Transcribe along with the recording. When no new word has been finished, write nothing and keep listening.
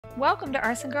Welcome to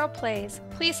Arsen Girl Plays.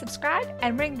 Please subscribe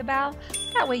and ring the bell.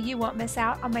 That way you won't miss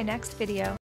out on my next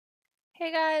video.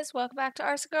 Hey guys, welcome back to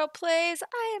Arsen Girl Plays.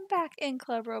 I am back in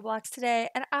Club Roblox today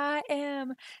and I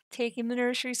am taking the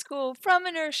nursery school from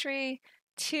a nursery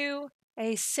to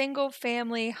a single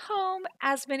family home,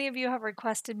 as many of you have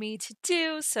requested me to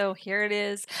do, so here it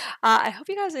is. I hope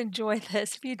you guys enjoy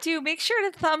this. If you do, make sure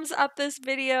to thumbs up this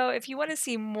video. If you want to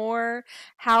see more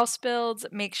house builds,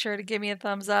 make sure to give me a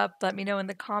thumbs up. Let me know in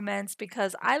the comments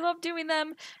because I love doing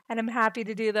them and I'm happy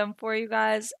to do them for you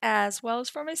guys as well as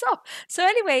for myself. So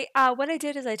anyway, what I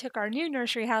did is I took our new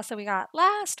nursery house that we got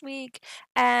last week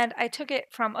and I took it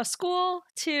from a school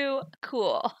to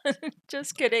cool.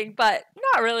 Just kidding, but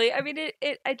not really. I mean,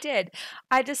 I did.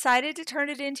 I decided to turn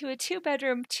it into a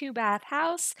 2-bedroom, 2-bath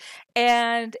house,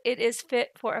 and it is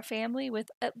fit for a family with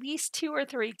at least 2 or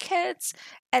 3 kids,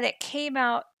 and it came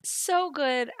out so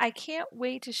good. I can't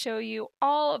wait to show you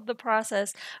all of the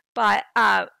process, but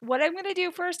what I'm going to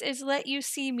do first is let you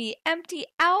see me empty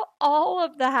out all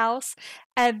of the house,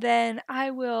 and then I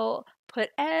will put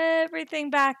everything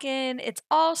back in. It's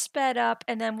all sped up,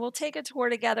 and then we'll take a tour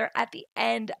together at the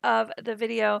end of the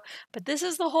video. But this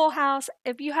is the whole house.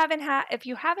 If you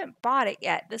haven't bought it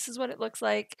yet, this is what it looks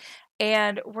like.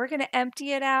 And we're going to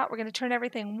empty it out. We're going to turn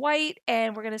everything white,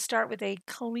 and we're going to start with a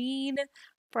clean,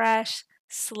 fresh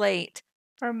slate.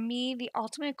 For me, the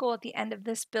ultimate goal at the end of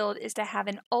this build is to have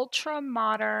an ultra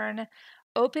modern,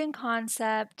 open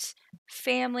concept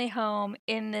family home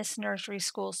in this nursery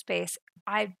school space.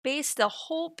 I based the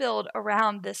whole build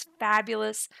around this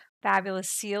fabulous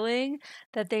ceiling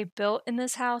that they built in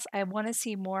this house. I want to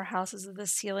see more houses of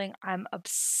this ceiling. I'm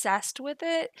obsessed with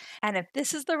it. And if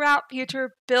this is the route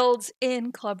future builds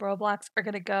in Club Roblox are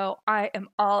going to go, I am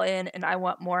all in and I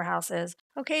want more houses.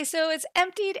 Okay, so it's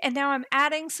emptied and now I'm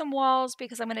adding some walls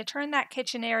because I'm going to turn that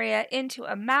kitchen area into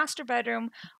a master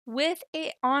bedroom with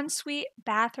an ensuite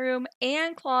bathroom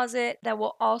and closet that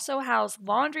will also house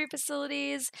laundry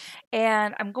facilities,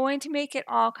 and I'm going to make it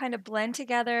all kind of blend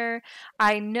together.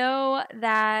 I know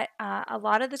that a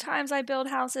lot of the times I build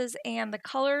houses and the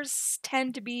colors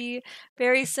tend to be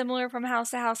very similar from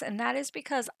house to house, and that is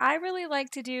because I really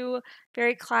like to do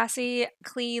very classy,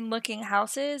 clean looking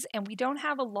houses, and we don't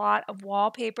have a lot of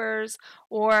wallpapers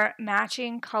or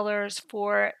matching colors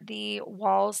for the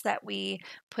walls that we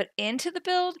put into the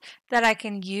build that I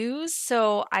can use.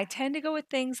 So I tend to go with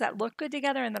things that look good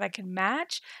together and that I can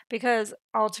match, because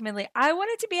ultimately I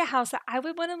want it to be a house that I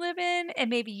would want to live in and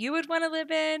maybe you would want to live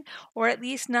in, or at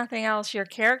least nothing else your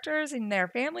characters and their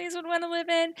families would want to live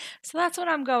in. So that's what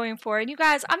I'm going for. And you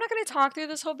guys, I'm not going to talk through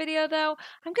this whole video though.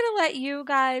 I'm going to let you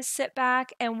guys sit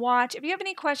back and watch. If you have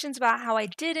any questions about how I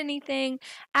did anything,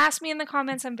 ask me in the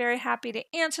comments. I'm very happy to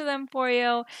answer them for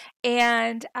you.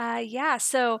 And yeah,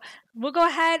 so we'll go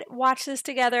ahead, watch this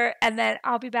together, and then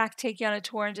I'll be back to take you on a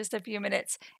tour in just a few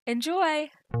minutes.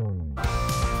 Enjoy!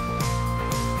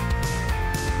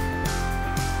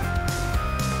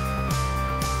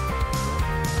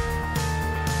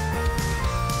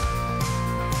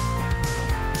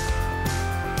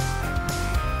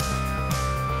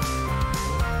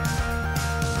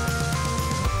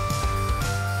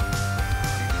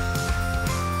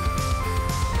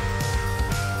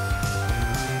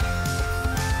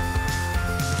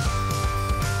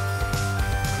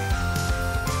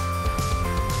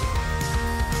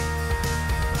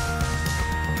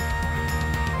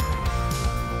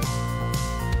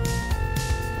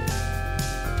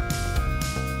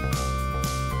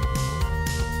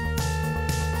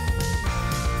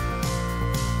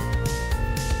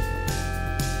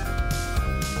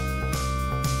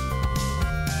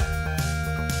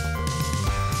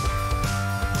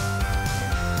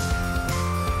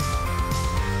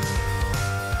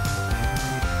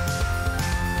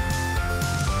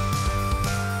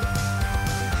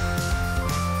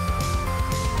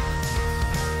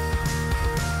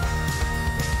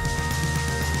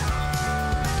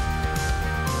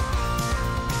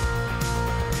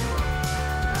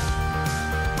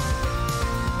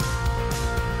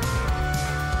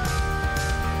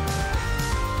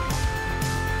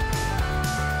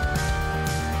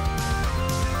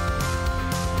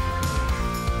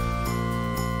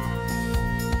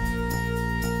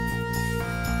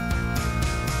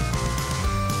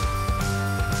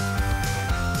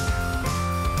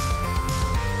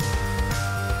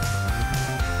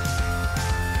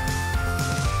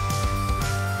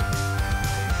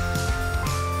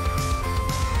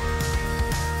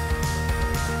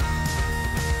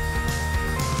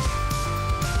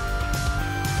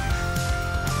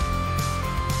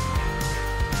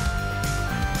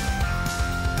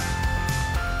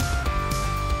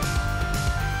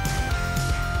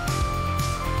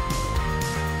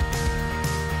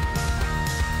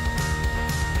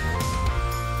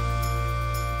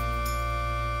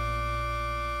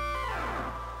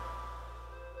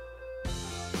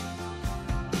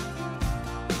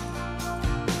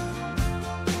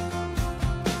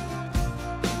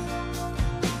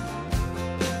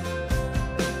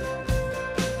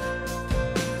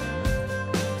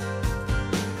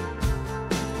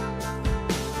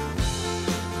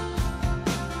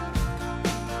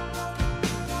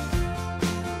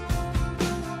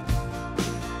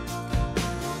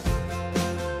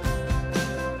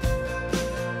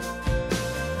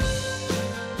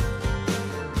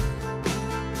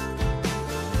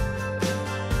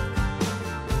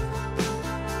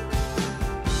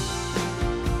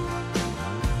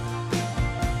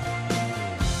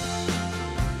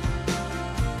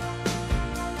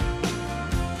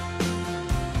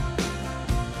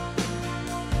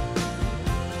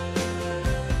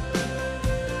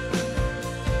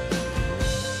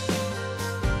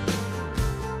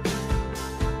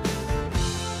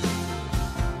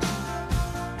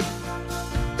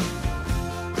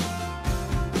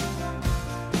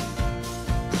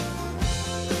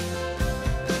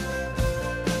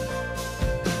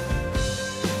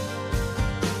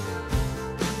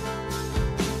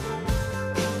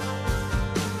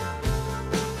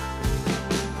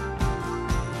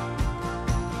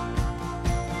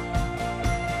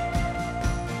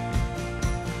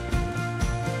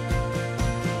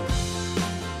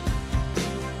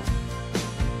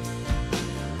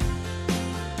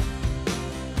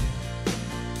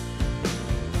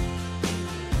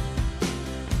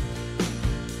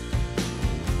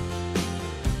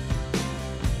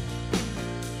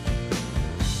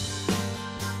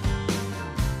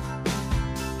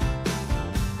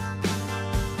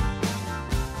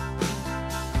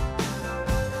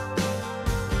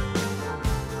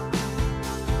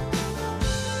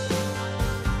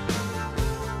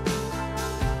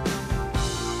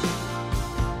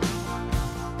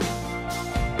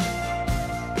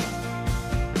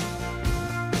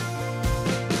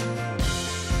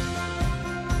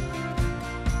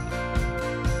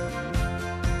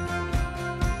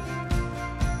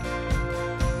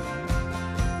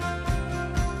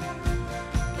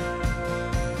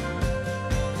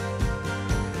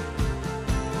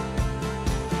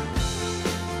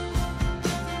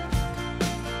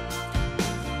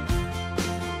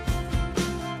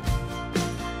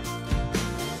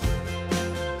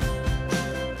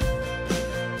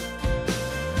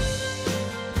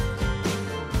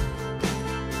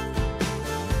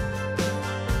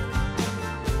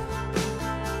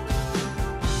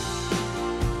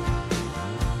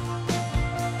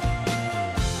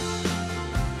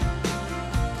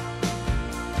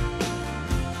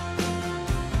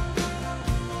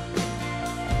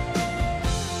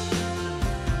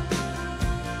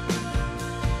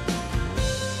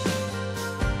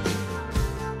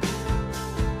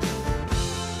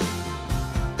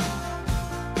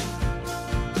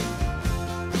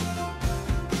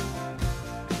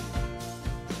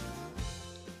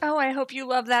 Oh, I hope you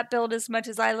love that build as much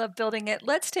as I love building it.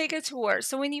 Let's take a tour.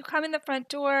 So when you come in the front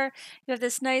door, you have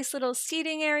this nice little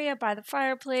seating area by the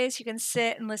fireplace. You can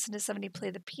sit and listen to somebody play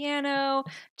the piano,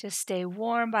 just stay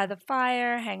warm by the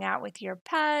fire, hang out with your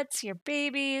pets, your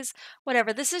babies,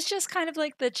 whatever. This is just kind of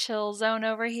like the chill zone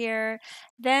over here.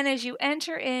 Then as you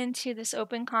enter into this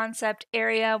open concept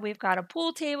area, we've got a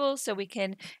pool table so we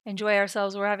can enjoy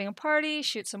ourselves. We're having a party,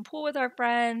 shoot some pool with our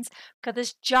friends. Got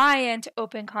this giant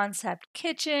open concept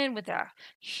kitchen with a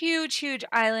huge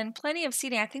island, plenty of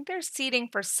seating. I think there's seating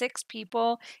for 6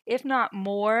 people, if not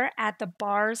more, at the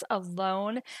bars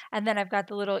alone. And then I've got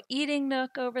the little eating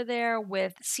nook over there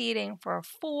with seating for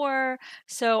 4.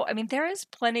 So, I mean, there is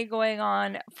plenty going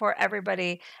on for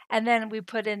everybody. And then we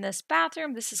put in this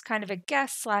bathroom. This is kind of a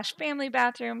guest/family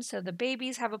bathroom. So the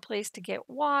babies have a place to get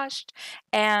washed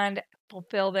and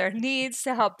fulfill their needs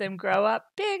to help them grow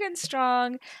up big and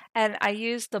strong. And I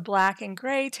used the black and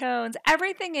gray tones.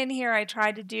 Everything in here I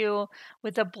tried to do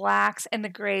with the blacks and the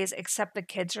grays except the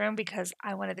kids' room because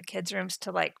I wanted the kids' rooms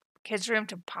to kids' room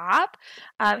to pop.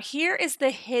 Here is the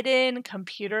hidden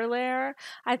computer lair.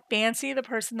 I fancy the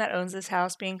person that owns this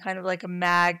house being kind of like a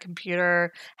mad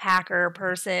computer hacker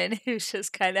person who's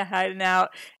just kind of hiding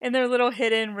out in their little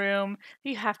hidden room that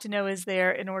you have to know is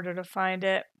there in order to find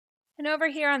it. And over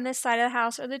here on this side of the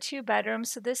house are the 2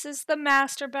 bedrooms. So this is the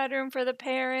master bedroom for the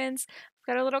parents.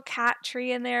 We've got a little cat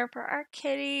tree in there for our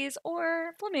kitties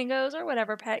or flamingos or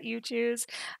whatever pet you choose.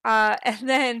 And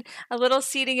then a little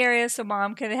seating area so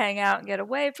mom can hang out and get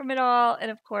away from it all. And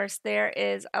of course, there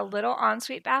is a little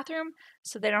ensuite bathroom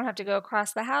so they don't have to go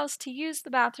across the house to use the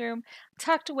bathroom.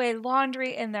 Tucked away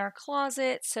laundry in their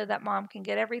closet so that mom can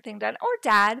get everything done. Or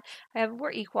dad.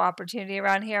 We're equal opportunity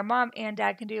around here. Mom and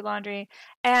dad can do laundry.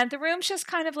 And the room's just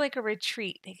kind of like a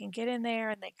retreat. They can get in there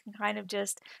and they can kind of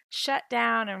just shut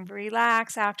down and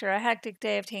relax after a hectic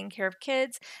day of taking care of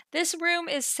kids. This room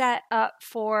is set up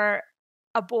for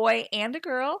a boy and a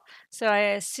girl. So I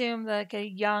assume like a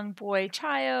young boy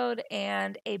child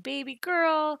and a baby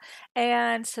girl.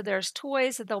 And so there's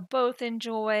toys that they'll both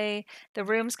enjoy. The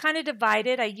room's kind of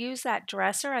divided. I use that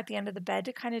dresser at the end of the bed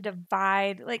to kind of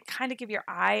divide, like kind of give your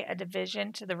eye a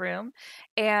division to the room.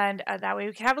 And that way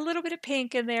we can have a little bit of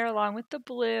pink in there along with the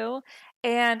blue.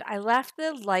 And I left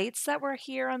the lights that were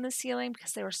here on the ceiling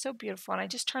because they were so beautiful. And I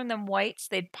just turned them white so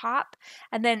they'd pop.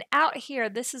 And then out here,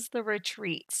 this is the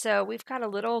retreat. So we've got a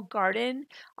little garden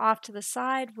off to the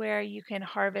side where you can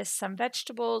harvest some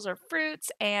vegetables or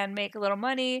fruits and make a little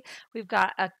money. We've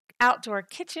got a outdoor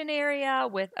kitchen area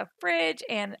with a fridge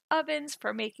and ovens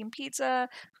for making pizza.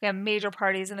 We have major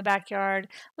parties in the backyard.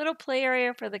 Little play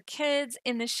area for the kids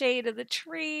in the shade of the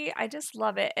tree. I just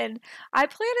love it. And I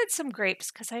planted some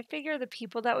grapes because I figure the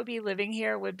people that would be living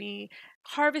here would be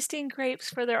harvesting grapes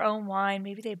for their own wine.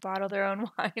 Maybe they bottle their own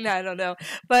wine. I don't know.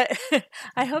 But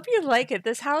I hope you like it.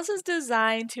 This house is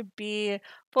designed to be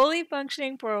fully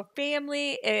functioning for a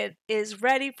family. It is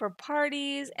ready for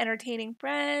parties, entertaining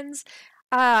friends.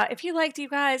 If you liked, you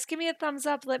guys, give me a thumbs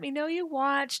up. Let me know you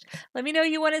watched. Let me know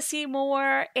you want to see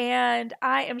more. And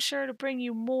I am sure to bring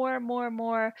you more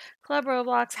Club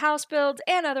Roblox house builds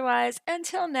and otherwise.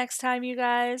 Until next time, you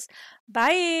guys.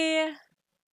 Bye.